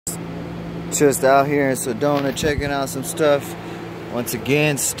Just out here in Sedona checking out some stuff. Once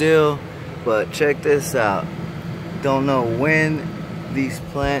again, still, but check this out. Don't know when these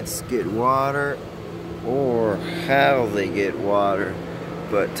plants get water or how they get water,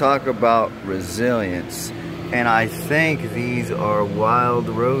 but talk about resilience. And I think these are wild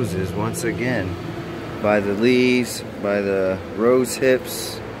roses once again, by the leaves, by the rose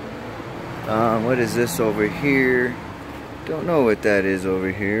hips. What is this over here? Don't know what that is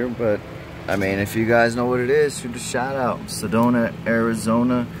over here, but I mean, if you guys know what it is, shoot a shout out. Sedona,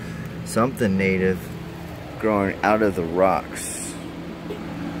 Arizona, something native growing out of the rocks.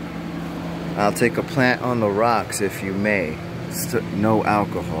 I'll take a plant on the rocks if you may. No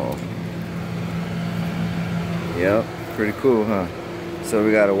alcohol. Yep, pretty cool, huh? So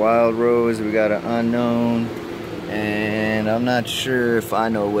we got a wild rose, we got an unknown, and I'm not sure if I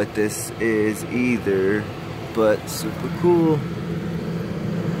know what this is either, but super cool.